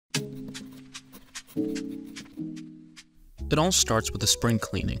It all starts with a spring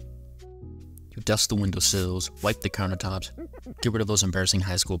cleaning. You dust the windowsills, wipe the countertops, get rid of those embarrassing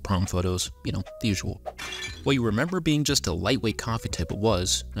high school prom photos, the usual. What you remember being just a lightweight coffee table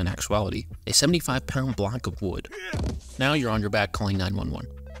was, in actuality, a 75-pound block of wood. Now you're on your back calling 911.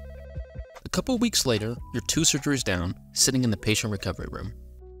 A couple of weeks later, you're 2 surgeries down, sitting in the patient recovery room.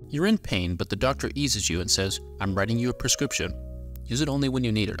 You're in pain, but the doctor eases you and says, "I'm writing you a prescription. Use it only when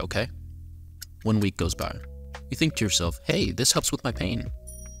you need it, okay?" 1 week goes by. You think to yourself, "Hey, this helps with my pain."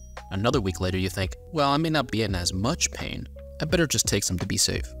 Another week later, you think, "Well, I may not be in as much pain. I better just take some to be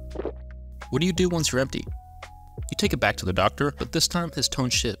safe." What do you do once you're empty? You take it back to the doctor, but this time his tone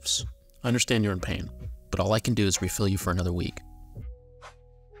shifts. "I understand you're in pain, but all I can do is refill you for another week."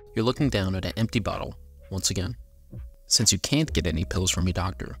 You're looking down at an empty bottle once again. Since you can't get any pills from your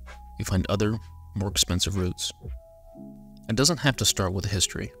doctor, you find other, more expensive routes. It doesn't have to start with a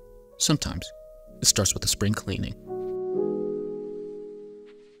history. Sometimes it starts with a spring cleaning.